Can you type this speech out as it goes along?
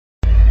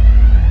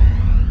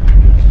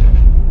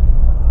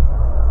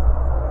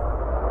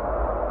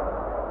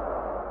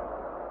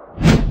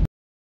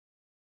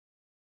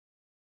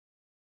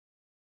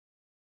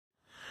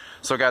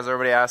So guys,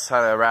 everybody asks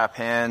how to wrap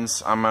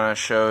hands. I'm going to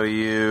show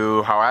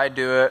you how I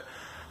do it.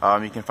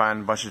 You can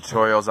find a bunch of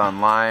tutorials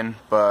online,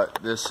 but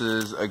this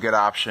is a good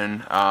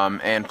option.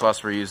 And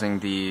plus we're using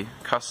the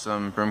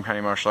custom Broome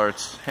County Martial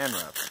Arts hand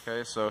wraps.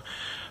 Okay, so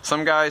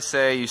some guys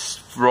say you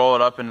roll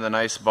it up into the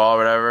nice ball or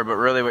whatever, but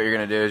really what you're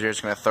going to do is you're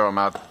just going to throw them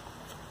out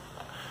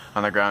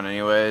on the ground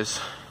anyways.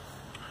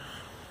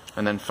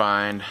 And then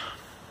find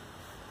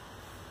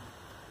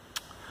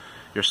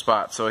your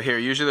spot. So here,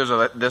 usually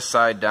there's this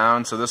side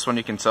down, so this one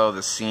you can tell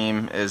the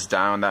seam is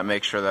down. That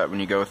makes sure that when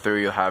you go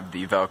through you'll have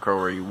the Velcro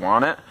where you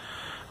want it.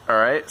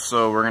 Alright,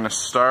 so we're going to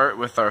start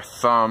with our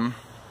thumb,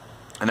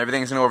 and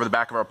everything's going to go over the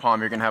back of our palm.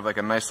 You're going to have like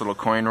a nice little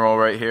coin roll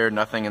right here,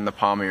 nothing in the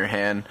palm of your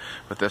hand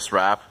with this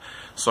wrap.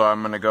 So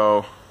I'm going to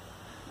go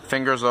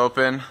fingers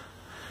open.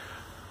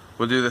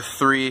 We'll do the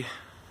 3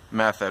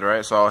 method,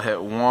 right? So I'll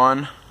hit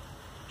 1,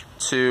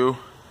 2,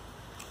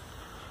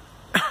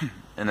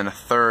 and then a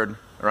 3rd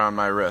around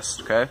my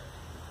wrist, okay?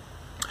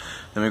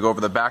 Then we go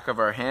over the back of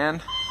our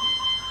hand.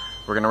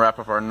 We're going to wrap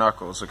up our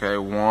knuckles, okay?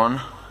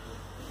 1,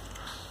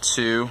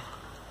 2,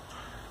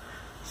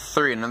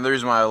 3. And the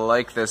reason why I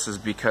like this is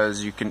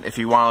because you can, if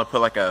you want to put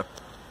like a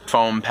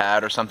foam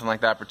pad or something like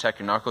that, protect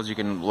your knuckles, you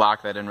can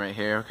lock that in right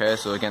here, okay?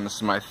 So again, this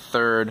is my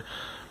 3rd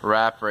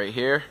wrap right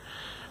here.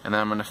 And then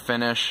I'm going to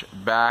finish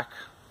back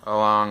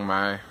along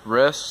my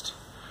wrist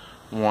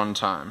 1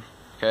 time,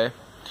 okay?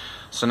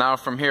 So now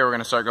from here we're going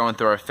to start going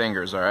through our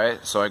fingers,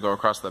 alright? So I go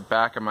across the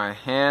back of my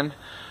hand.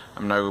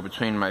 I'm going to go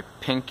between my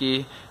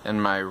pinky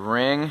and my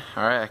ring,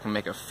 alright? I can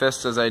make a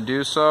fist as I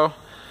do so.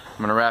 I'm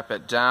going to wrap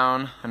it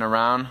down and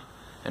around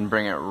and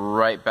bring it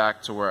right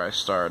back to where I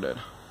started,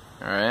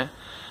 alright?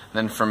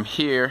 Then from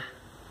here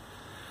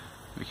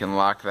we can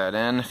lock that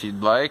in if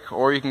you'd like,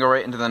 or you can go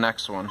right into the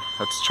next one.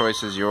 That's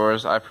choice is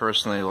yours. I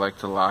personally like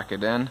to lock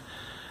it in.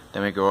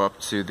 Then we go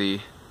up to the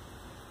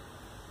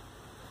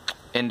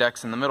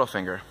index and the middle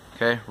finger.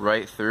 Okay,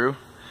 right through.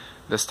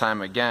 This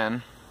time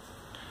again,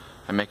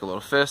 I make a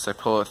little fist, I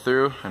pull it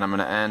through, and I'm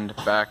going to end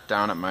back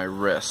down at my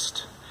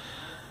wrist.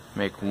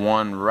 Make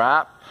 1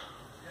 wrap,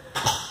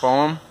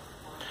 boom,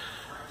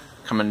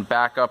 coming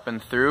back up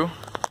and through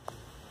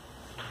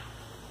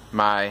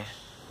my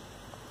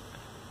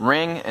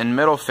ring and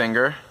middle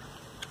finger,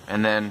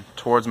 and then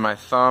towards my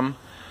thumb,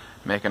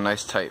 make a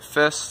nice tight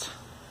fist,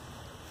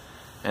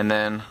 and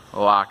then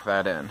lock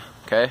that in.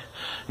 Okay,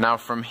 now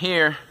from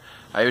here,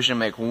 I usually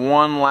make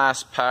 1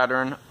 last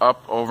pattern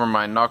up over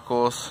my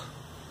knuckles,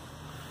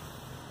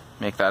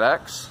 make that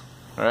X,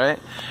 alright?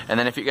 And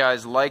then if you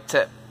guys like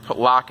to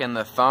lock in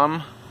the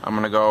thumb, I'm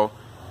going to go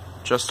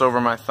just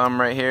over my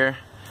thumb right here,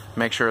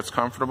 make sure it's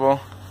comfortable,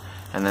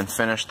 and then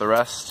finish the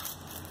rest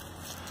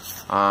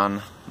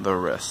on the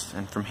wrist.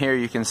 And from here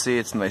you can see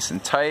it's nice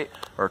and tight,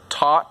 or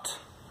taut.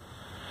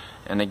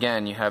 And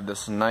again, you have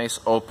this nice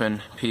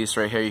open piece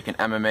right here. You can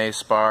MMA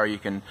spar, you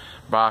can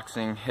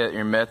boxing, hit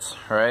your mitts,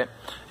 alright?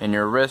 And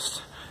your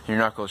wrist, your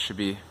knuckles should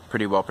be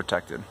pretty well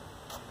protected.